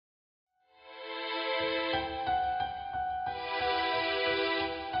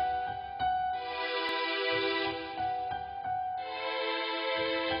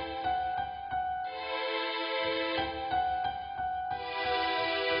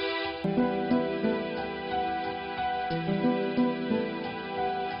Welcome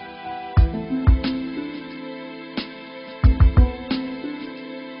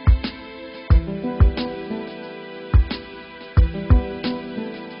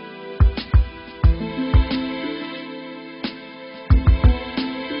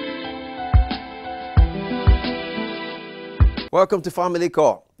to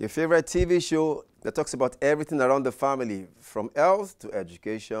Familycore, your favorite TV show that talks about everything around the family, from health to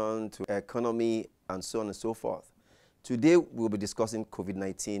education to economy and so on and so forth. Today we'll be discussing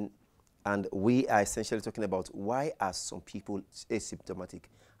COVID-19, and we are essentially talking about why are some people asymptomatic.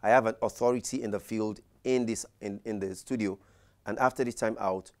 I have an authority in the field in the studio, and after this time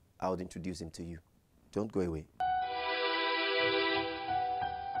out, I'll introduce him to you. Don't go away.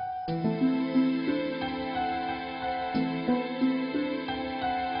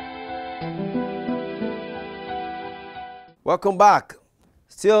 Welcome back.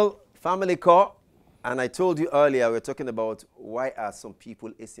 Still Familycore, and I told you earlier we're talking about why are some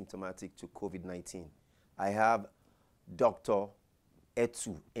people asymptomatic to COVID-19. I have Dr.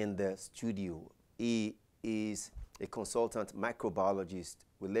 Ettu in the studio. He is a consultant microbiologist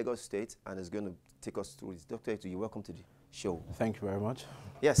with Lagos State and is going to take us through this. Dr. Ettu, you're welcome to the show. Thank you very much.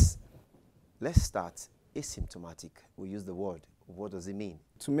 Yes. Let's start. Asymptomatic. We use the word. What does it mean?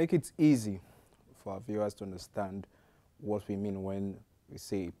 To make it easy for our viewers to understand what we mean when we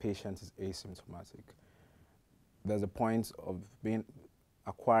say a patient is asymptomatic, there's a point of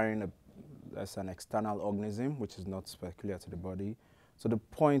acquiring an external organism which is not peculiar to the body. So the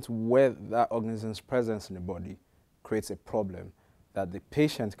point where that organism's presence in the body creates a problem that the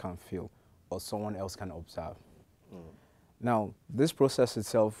patient can feel or someone else can observe. Now, this process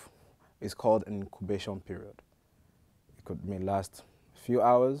itself is called an incubation period. It may last a few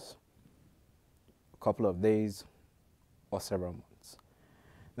hours, a couple of days, or several months.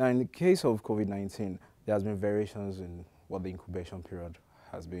 Now, in the case of COVID-19, there has been variations in what the incubation period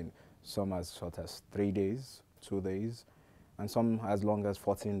has been. Some as short as 3 days, 2 days, and some as long as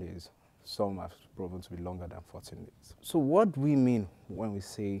 14 days. Some have proven to be longer than 14 days. So what we mean when we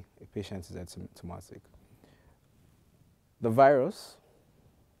say a patient is asymptomatic? The virus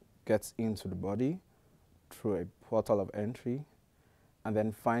gets into the body through a portal of entry and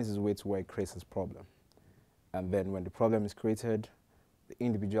then finds its way to where it creates its problem. And then when the problem is created, the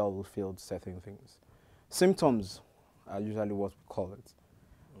individual will feel certain things. Symptoms are usually what we call it.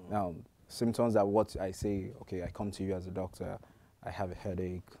 Now, symptoms are what I say, okay, I come to you as a doctor, I have a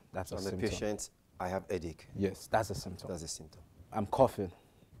headache, that's a symptom. I'm a patient, I have headache. Yes, that's a symptom. That's a symptom. I'm coughing,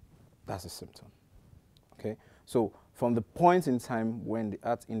 that's a symptom. Okay, so from the point in time when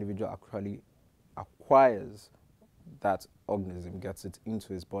that individual actually acquires that organism, gets it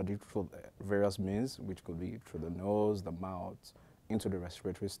into his body through various means, which could be through the nose, the mouth, into the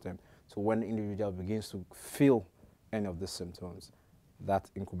respiratory system. So when the individual begins to feel any of the symptoms, that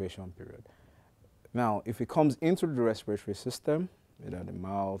incubation period. Now, if it comes into the respiratory system, either the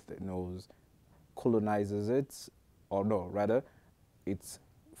mouth, the nose, colonizes it, or no, rather, it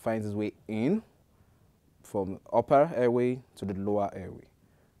finds its way in from the upper airway to the lower airway,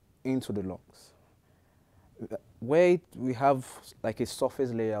 into the lungs, where we have like a surface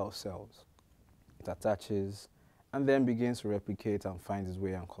layer of cells. It attaches and then begins to replicate and finds its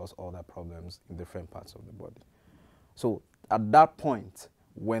way and cause other problems in different parts of the body. So at that point,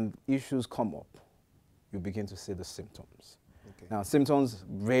 when issues come up, you begin to see the symptoms. Okay. Now, symptoms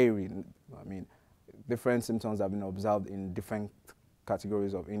vary. I mean, different symptoms have been observed in different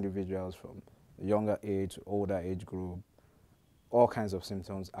categories of individuals, from younger age, older age group, all kinds of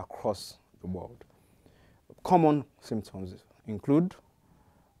symptoms across the world. Common symptoms include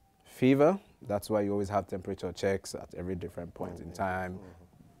fever. That's why you always have temperature checks at every different point in time.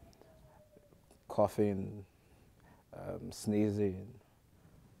 Coughing, sneezing.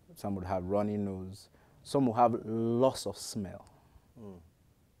 Some would have runny nose. Some will have loss of smell.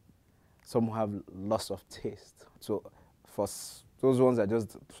 Some will have loss of taste. So for those ones are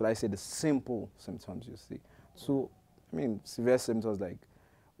just, should I say, the simple symptoms you see. So, I mean, severe symptoms like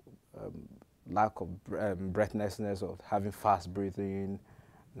lack of breathlessness, or having fast breathing,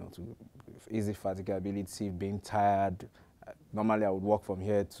 you know, to easy fatigability, being tired. Normally I would walk from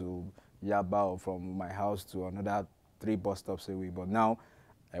here to Yaba or from my house to another 3 bus stops away, but now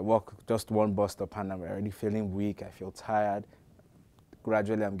I walk just 1 bus stop and I'm already feeling weak, I feel tired.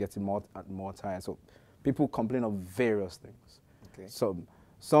 Gradually I'm getting more and more tired. So people complain of various things. Okay.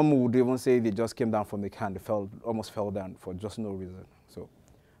 Some would even say they just came down from the car and they almost fell down for just no reason. So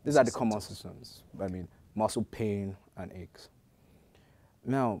these are the common symptoms. I mean, muscle pain and aches.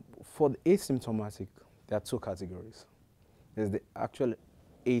 Now, for the asymptomatic, there are 2 categories. There's the actual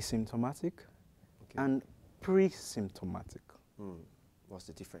asymptomatic and pre-symptomatic. What's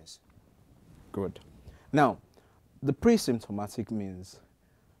the difference? Good. Now, the pre-symptomatic means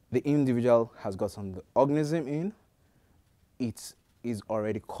the individual has gotten the organism in, it is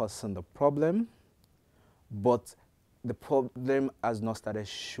already causing the problem, but the problem has not started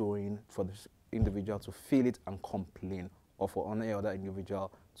showing for the individual to feel it and complain, or for any other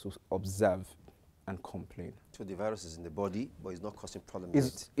individual to observe and complain. So the virus is in the body, but it's not causing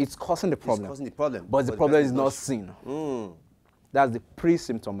problems. It's causing the problem. It's causing the problem. But the problem is not seen. That's the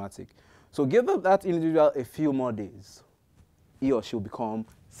pre-symptomatic. So give that individual a few more days, he or she will become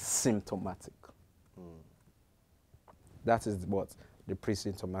symptomatic. That is what the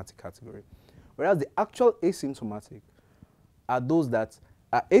pre-symptomatic category. Whereas the actual asymptomatic are those that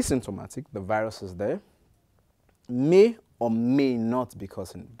are asymptomatic, the virus is there, may or may not be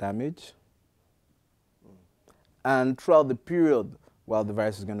causing damage, and throughout the period while the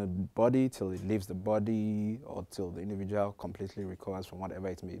virus is going to the body, till it leaves the body, or till the individual completely recovers from whatever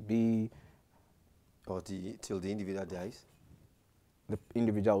it may be. Or till the individual dies? The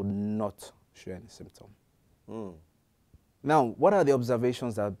individual will not show any symptom. Now, what are the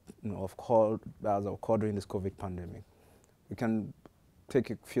observations that have occurred during this COVID pandemic? We can take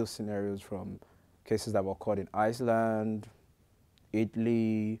a few scenarios from cases that have occurred in Iceland,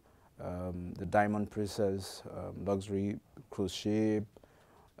 Italy, the Diamond Princess luxury cruise ship,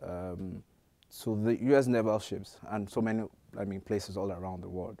 so the U.S. naval ships, and so many, places all around the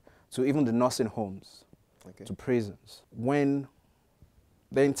world. So even the nursing homes, to prisons. When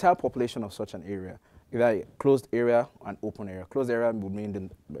the entire population of such an area, either a closed area and open area. Closed area would mean,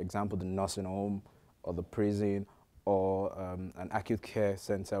 for example, the nursing home or the prison or an acute care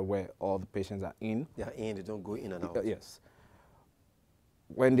center where all the patients are in. They are in, they don't go in and out. Yes.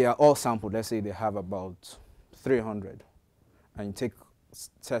 When they are all sampled, let's say they have about 300, and you take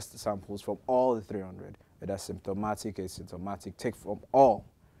test samples from all the 300, whether symptomatic, asymptomatic, take from all.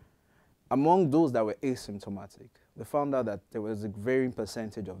 Among those that were asymptomatic, they found out that there was a varying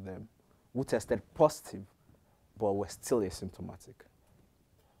percentage of them who tested positive but were still asymptomatic.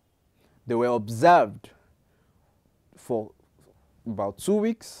 They were observed for about 2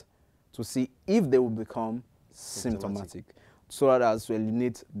 weeks to see if they would become symptomatic, so that as to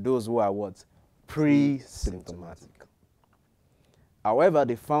eliminate those who are what? Pre-symptomatic. However,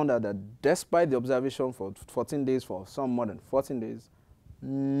 they found out that despite the observation for 14 days, for some more than 14 days,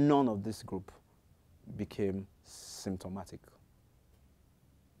 none of this group became symptomatic,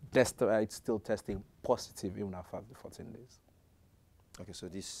 despite still testing positive even after the 14 days. Okay, so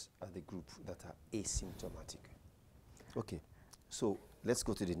these are the group that are asymptomatic. Okay, so let's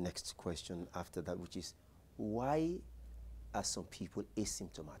go to the next question after that, which is, why are some people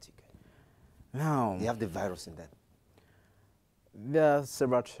asymptomatic? Now, they have the virus in them. There are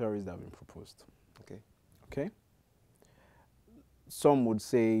several theories that have been proposed. Okay. Some would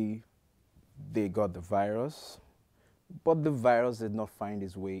say they got the virus, but the virus did not find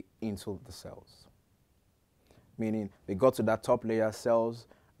its way into the cells. Meaning they got to that top layer cells,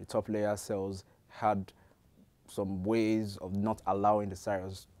 the top layer cells had some ways of not allowing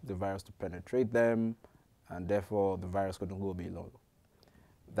the virus to penetrate them, and therefore the virus couldn't go below.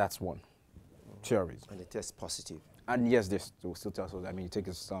 That's one theory. And they test positive. And yes, they will still test us. You take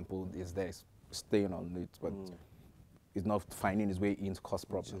a sample, it's there, it's staying on it, but it's not finding its way in to cause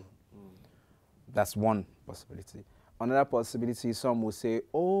problem. That's one possibility. Another possibility, some will say,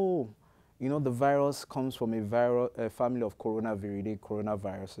 oh, the virus comes from a family of coronaviridea,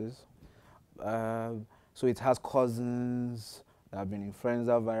 coronaviruses. So it has cousins that have been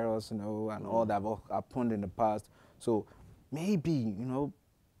influenza virus, and all that have happened in the past. So maybe,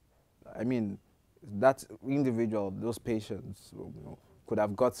 that individual, those patients, could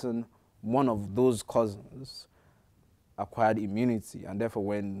have gotten one of those cousins, acquired immunity, and therefore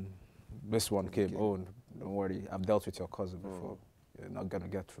when this one came, oh, don't worry, I've dealt with your cousin before, you're not going to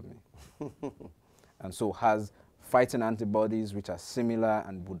get to me. And so has fighting antibodies which are similar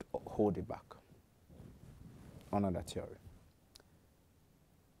and would hold it back. Another theory.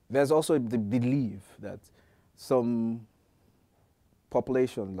 There's also the belief that some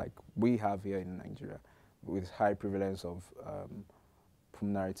population like we have here in Nigeria with high prevalence of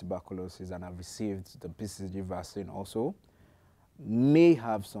pulmonary tuberculosis and have received the BCG vaccine also may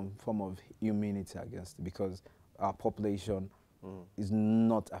have some form of immunity against it, because our population is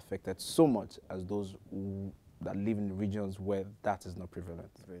not affected so much as those that live in regions where that is not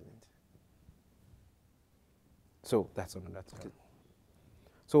prevalent. Brilliant. So that's another theory. Okay.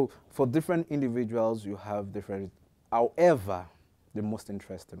 So for different individuals, you have different. However, the most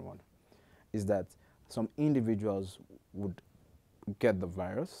interesting one is that some individuals would get the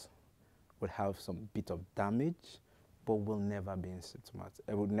virus, would have some bit of damage, but will never be asymptomatic.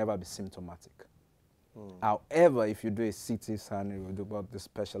 It would never be symptomatic. However, if you do a CT scan, you will do about the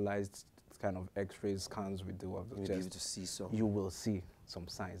specialized kind of X-ray scans we do of the chest, able to see some. you will see some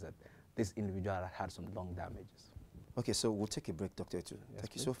signs that this individual had some lung damages. Okay, so we'll take a break, Dr. Ettu. Yes,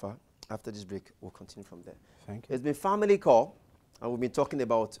 Thank you so far. After this break, we'll continue from there. Thank you. It's been Familycore, and we've been talking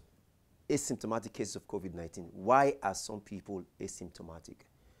about asymptomatic cases of COVID-19. Why are some people asymptomatic?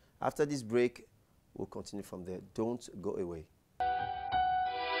 After this break, we'll continue from there. Don't go away.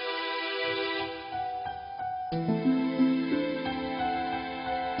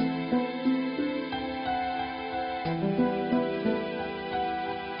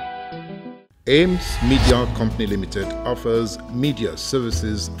 Ames Media Company Limited offers media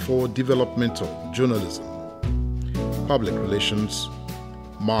services for developmental journalism, public relations,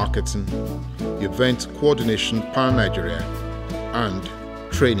 marketing, event coordination pan-Nigeria, and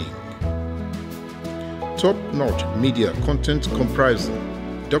training. Top-notch media content comprising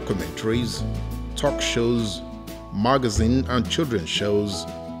documentaries, talk shows, magazine and children's shows,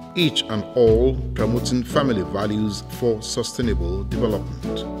 each and all promoting family values for sustainable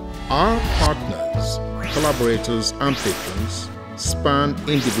development. Our partners, collaborators and patrons span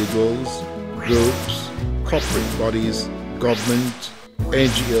individuals, groups, corporate bodies, government,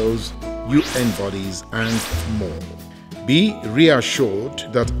 NGOs, UN bodies, and more. Be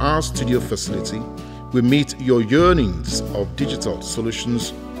reassured that our studio facility will meet your yearnings of digital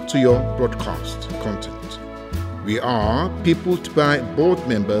solutions to your broadcast content. We are peopled by board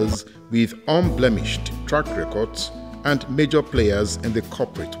members with unblemished track records and major players in the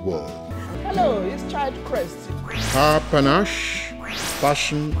corporate world. Hello, it's Child Crest. Our panache,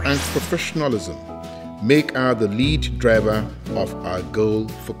 passion, and professionalism make her the lead driver of our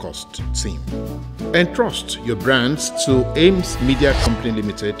goal-focused team. Entrust your brands to Ames Media Company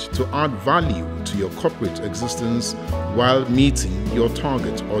Limited to add value to your corporate existence while meeting your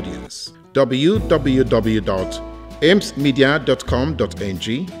target audience.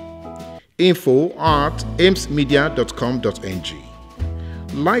 www.amesmedia.com.ng, info@amesmedia.com.ng.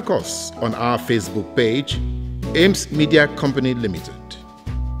 Like us on our Facebook page, Ames Media Company Limited.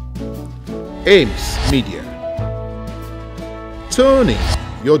 Ames Media, turning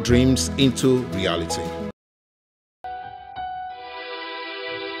your dreams into reality.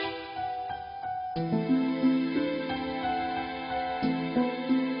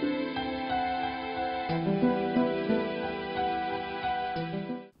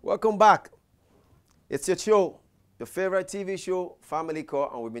 Welcome back. It's your show, your favorite TV show,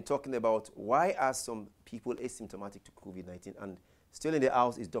 Familycore, and we've been talking about why are some people asymptomatic to COVID-19. And still in the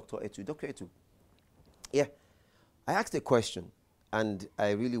house is Dr. Ettu. Dr. Ettu, yeah, I asked a question, and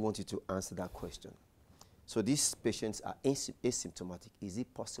I really want you to answer that question. So these patients are asymptomatic. Is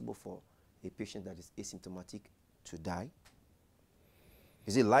it possible for a patient that is asymptomatic to die?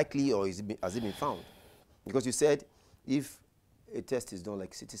 Is it likely, or has it been found? Because you said if a test is done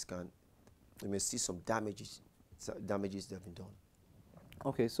like CT scan, we may see some damages that have been done.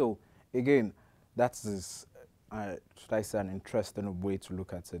 Okay, so again, that's this, should I say, an interesting way to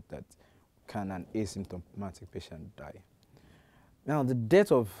look at it, that can an asymptomatic patient die? Now, the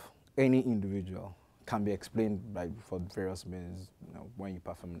death of any individual can be explained for various means, when you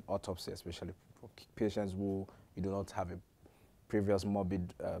perform an autopsy, especially for patients who you do not have a previous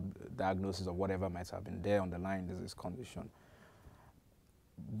morbid diagnosis of whatever might have been there underlying this condition.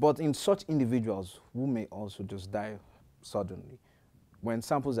 But in such individuals who may also just die suddenly, when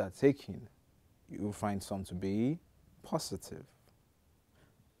samples are taken, you will find some to be positive.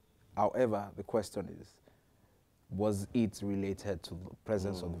 However, the question is, was it related to the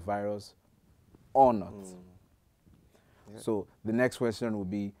presence of the virus or not? Yeah. So the next question would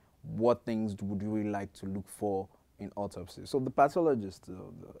be, what things would you really like to look for in autopsy? So the pathologist,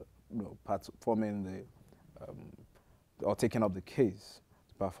 performing or taking up the case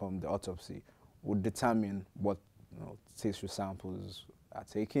to perform the autopsy, would determine what tissue samples are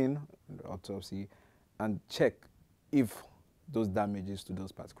taken in the autopsy and check if those damages to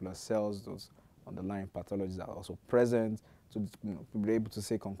those particular cells, those underlying pathologies are also present, to be able to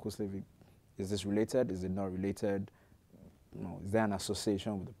say conclusively, is this related, is it not related, is there an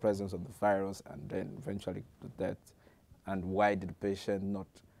association with the presence of the virus and then eventually the death, and why did the patient not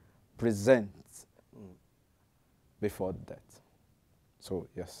present before death? So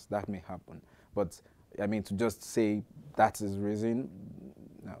yes, that may happen. But I mean, to just say that is the reason,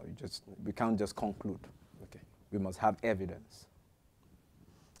 no, we can't just conclude. Okay. We must have evidence.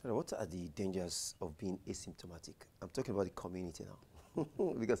 What are the dangers of being asymptomatic? I'm talking about the community now.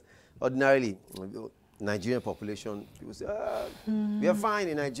 Because ordinarily, Nigerian population, people say, we are fine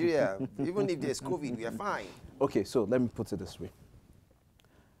in Nigeria. Even if there's COVID, we are fine. Okay, so let me put it this way.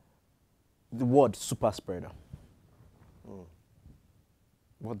 The word super spreader.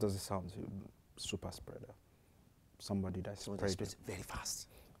 What does it sound to you? Super spreader. Somebody that's spreading Very fast.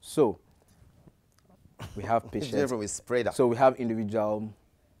 So we have patients. From a spreader. So we have individual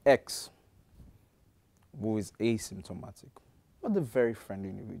X who is asymptomatic, but a very friendly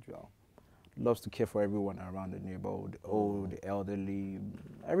individual. Loves to care for everyone around the neighborhood, old, the elderly,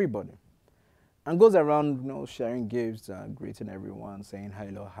 everybody. And goes around, sharing gifts and greeting everyone, saying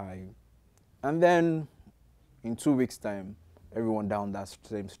hello, hi. And then in 2 weeks' time, everyone down that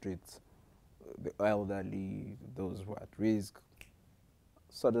same street, the elderly, those who are at risk,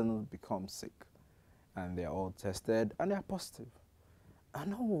 suddenly become sick. And they're all tested and they're positive.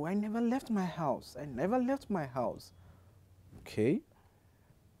 No, I never left my house. I never left my house. Okay.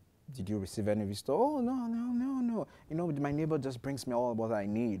 Did you receive any visitor? Oh, no. My neighbor just brings me all what I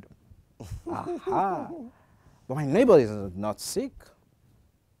need. Aha. But my neighbor is not sick.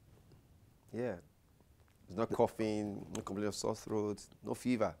 Yeah. There's no coughing, no complaint of sore throat, no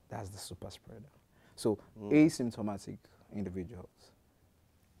fever. That's the super spreader. So asymptomatic individuals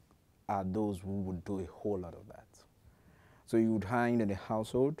are those who would do a whole lot of that. So you would find in the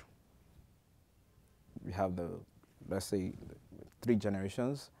household, we have let's say, 3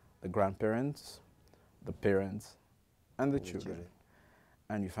 generations, the grandparents, the parents, and the children.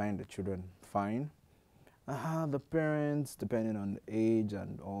 And you find the children fine. The parents, depending on the age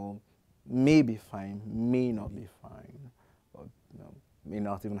and all, may be fine, may not be fine, or may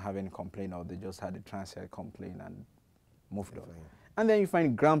not even have any complaint, or they just had a transient complaint and moved on. And then you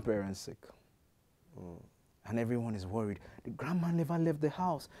find grandparents sick. And everyone is worried. The grandma never left the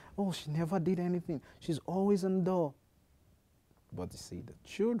house. Oh, she never did anything. She's always on the door. But you see, the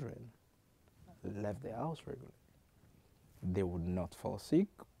children left the house regularly. They would not fall sick.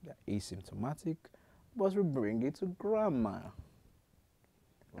 They're asymptomatic. But we bring it to grandma.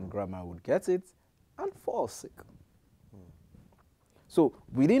 And grandma would get it and fall sick. So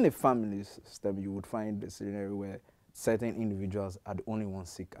within a family system, you would find a scenario where certain individuals are the only ones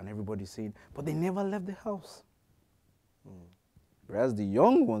sick and everybody's saying, but they never left the house. Whereas the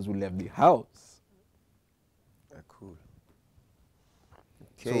young ones who left the house. Cool.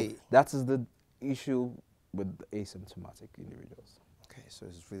 Okay. So that is the issue with the asymptomatic individuals. Okay, so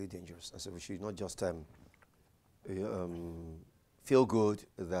it's really dangerous. And so we should not just feel good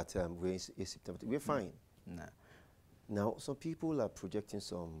that we're asymptomatic. We're fine. Nah. Now, some people are projecting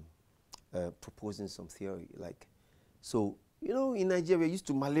proposing some theory, like, so, in Nigeria, we're used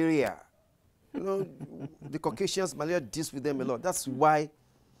to malaria. The Caucasians, malaria deals with them a lot. That's why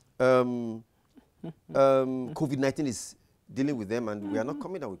COVID-19 is dealing with them, and we are not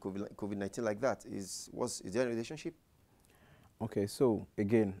coming out with COVID-19 like that. Is there a relationship? Okay, so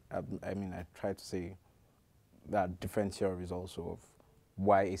again, I try to say that different theories also of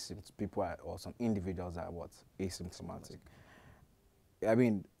why people are, or some individuals are asymptomatic.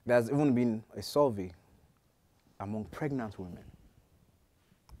 There's even been a survey among pregnant women.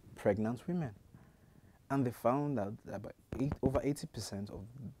 And they found that about over 80% of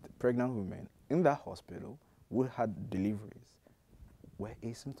the pregnant women in that hospital who had deliveries were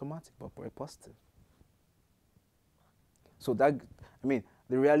asymptomatic but were positive. So the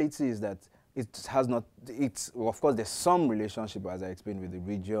reality is that of course there's some relationship, as I explained, with the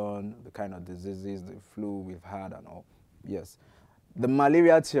region, the kind of diseases, the flu we've had and all. Yes. The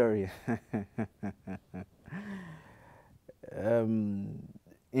malaria theory, in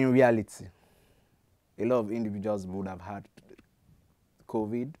reality, a lot of individuals would have had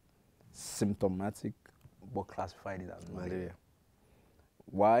COVID, symptomatic, but classified it as malaria.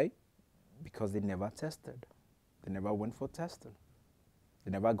 Why? Because they never tested. They never went for testing.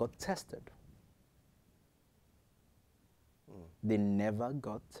 They never got tested. They never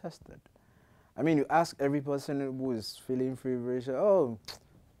got tested. You ask every person who is feeling feverish, you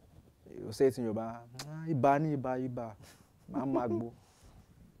say it in your bar, Iba.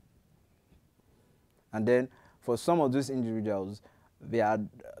 And then for some of these individuals, they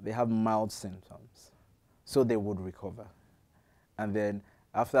have mild symptoms, so they would recover. And then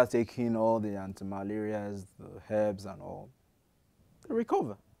after taking all the anti-malarias, the herbs and all, they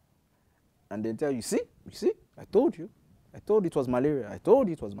recover. And they tell you, see, I told you it was malaria.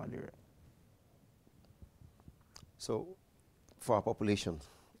 So for our population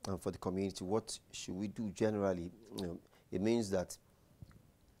and for the community, what should we do generally? It means that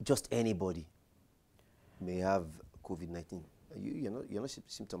just anybody may have COVID-19. You're not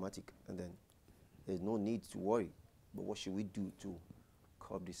symptomatic, and then there's no need to worry. But what should we do to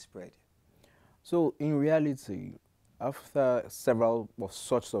curb this spread? So in reality, after several of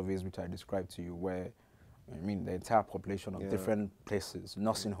such surveys which I described to you, where I mean the entire population of different places,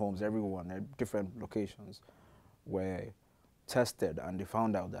 nursing homes, everyone at different locations were tested, and they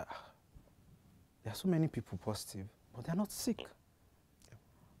found out that there are so many people positive, but they're not sick.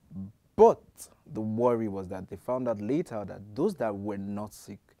 But the worry was that they found out later that those that were not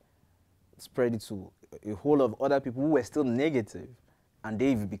sick spread it to a whole lot of other people who were still negative, and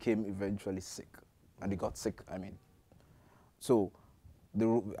they became eventually sick, and they got sick, I mean. So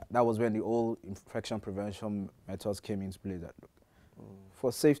that was when the old infection prevention methods came into play. That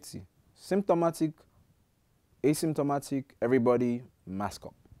for safety, symptomatic, asymptomatic, everybody mask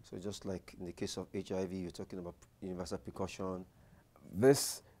up. So just like in the case of HIV, you're talking about universal precaution.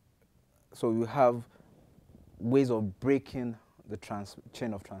 So you have ways of breaking the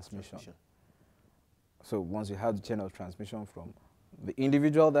chain of transmission. So once you have the chain of transmission from the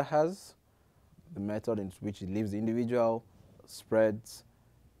individual that has, the method in which it leaves the individual, spreads,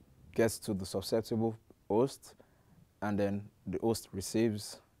 gets to the susceptible host, and then the host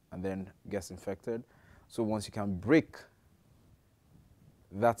receives and then gets infected. So once you can break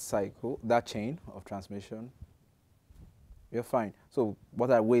that cycle, that chain of transmission, you're fine. So what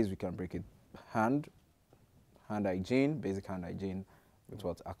are ways we can break it? Hand hygiene, basic hand hygiene, with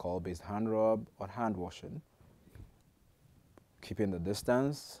what alcohol-based hand rub or hand washing, keeping the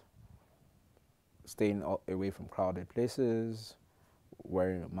distance, staying away from crowded places,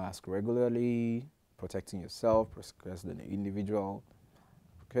 wearing a mask regularly, protecting yourself, protecting the individual.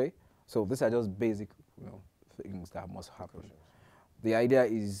 Okay, so these are just basic, things that must happen. The idea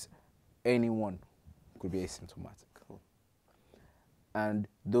is anyone could be asymptomatic. And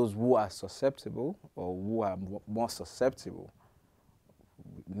those who are susceptible or who are more susceptible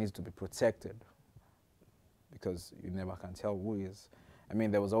needs to be protected, because you never can tell who is. I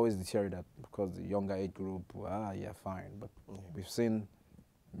mean, there was always the theory that because the younger age group, yeah, fine. But we've seen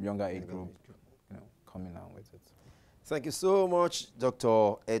younger age group, coming out with it. Thank you so much, Dr.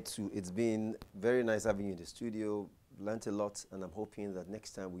 Ettu. It's been very nice having you in the studio. Learned a lot, and I'm hoping that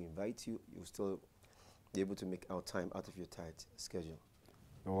next time we invite you, you'll still be able to make our time out of your tight schedule.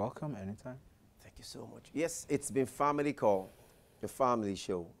 You're welcome anytime. Thank you so much. Yes, it's been Familycore, the family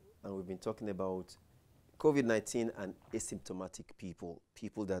show, and we've been talking about COVID-19 and asymptomatic people,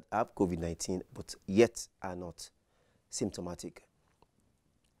 people that have COVID-19 but yet are not symptomatic.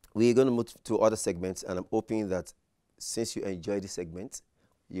 We're going to move to other segments, and I'm hoping that since you enjoy this segment,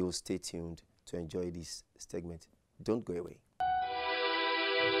 you will stay tuned to enjoy this segment. Don't go away.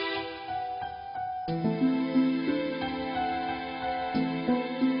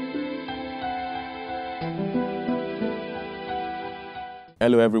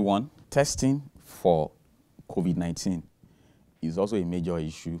 Hello everyone. Testing for COVID-19 is also a major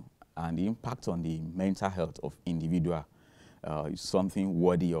issue, and the impact on the mental health of individual is something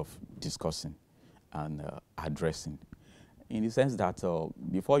worthy of discussing and addressing. In the sense that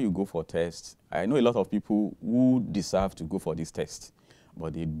before you go for tests, I know a lot of people who deserve to go for this test,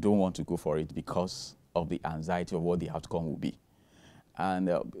 but they don't want to go for it because of the anxiety of what the outcome will be.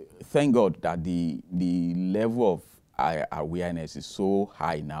 And thank God that the level of awareness is so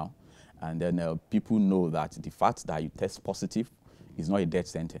high now, and then people know that the fact that you test positive is not a death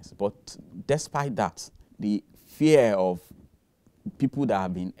sentence. But despite that, the fear of people that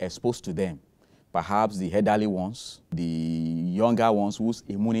have been exposed to them, perhaps the elderly ones, the younger ones whose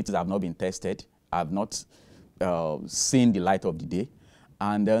immunities have not been tested, have not seen the light of the day,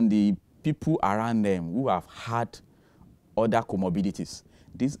 and then the people around them who have had other comorbidities,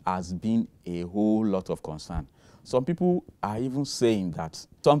 this has been a whole lot of concern. Some people are even saying that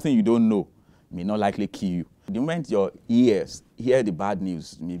something you don't know may not likely kill you. The moment your ears hear the bad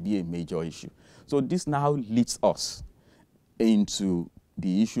news may be a major issue. So this now leads us into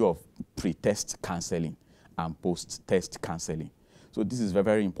the issue of pre-test counseling and post-test counseling. So this is very,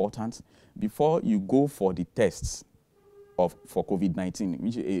 very important. Before you go for the tests for COVID-19,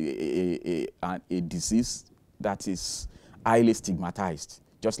 which is a disease that is highly stigmatized,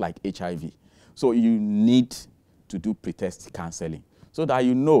 just like HIV. So you need to do pre-test counseling so that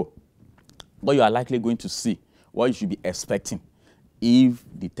you know what you are likely going to see, what you should be expecting if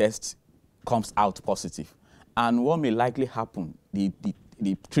the test comes out positive, and what may likely happen, the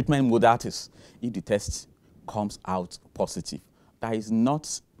treatment modalities, if the test comes out positive. That is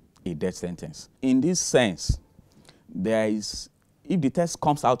not a death sentence. In this sense, if the test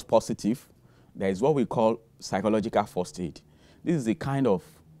comes out positive, there is what we call psychological first aid. This is the kind of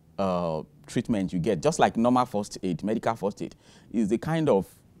treatment you get, just like normal first aid, medical first aid, is the kind of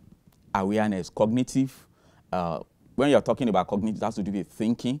awareness, cognitive. When you're talking about cognitive, it has to do with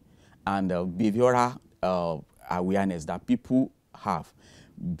thinking and behavioral awareness that people have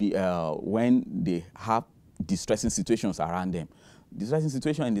when they have distressing situations around them. Distressing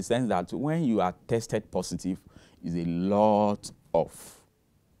situation in the sense that when you are tested positive, is a lot of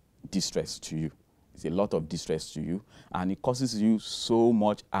distress to you. It's a lot of distress to you, and it causes you so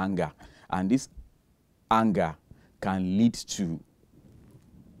much anger. And this anger can lead to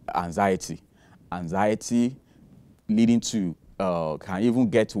anxiety. Anxiety leading to, can even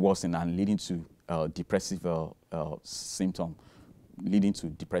get worse and leading to depressive symptom, leading to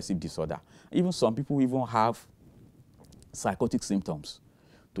depressive disorder. Even some people even have psychotic symptoms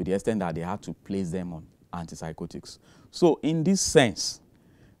to the extent that they have to place them on antipsychotics. So in this sense,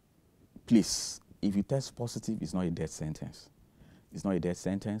 please, if you test positive, it's not a death sentence. It's not a death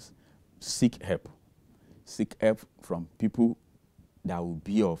sentence. Seek help. Seek help from people that will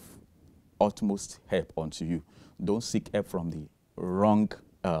be of utmost help unto you. Don't seek help from the wrong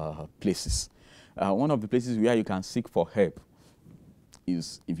places. One of the places where you can seek for help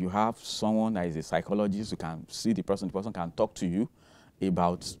is if you have someone that is a psychologist, you can see the person can talk to you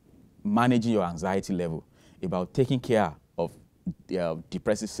about managing your anxiety level, about taking care of the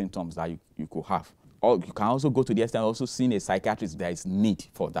depressive symptoms that you could have. Or you can also go to the extent of also seeing a psychiatrist. There is need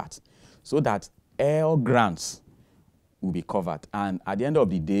for that, so that all grants will be covered. And at the end of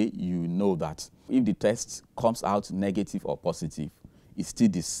the day, you know that if the test comes out negative or positive, it's still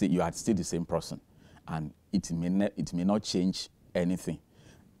you are still the same person, and it may not change anything.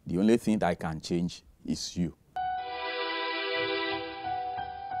 The only thing that can change is you.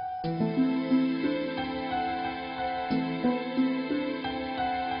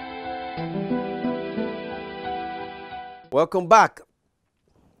 Welcome back.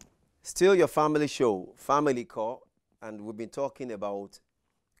 Still your family show, Familycore, and we've been talking about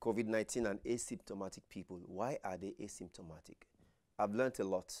COVID-19 and asymptomatic people. Why are they asymptomatic? I've learned a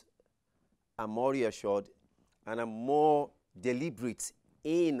lot. I'm more reassured, and I'm more deliberate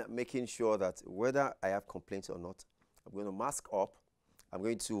in making sure that whether I have complaints or not, I'm going to mask up, I'm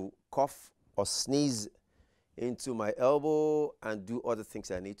going to cough or sneeze into my elbow and do other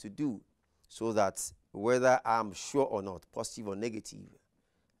things I need to do, so that whether I'm sure or not, positive or negative,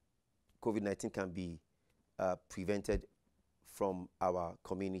 COVID-19 can be prevented from our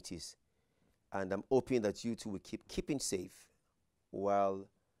communities. And I'm hoping that you two will keep keeping safe while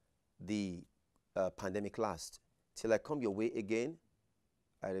the pandemic lasts. Till I come your way again,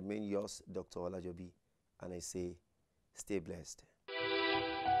 I remain yours, Dr. Olajobi, and I say, stay blessed.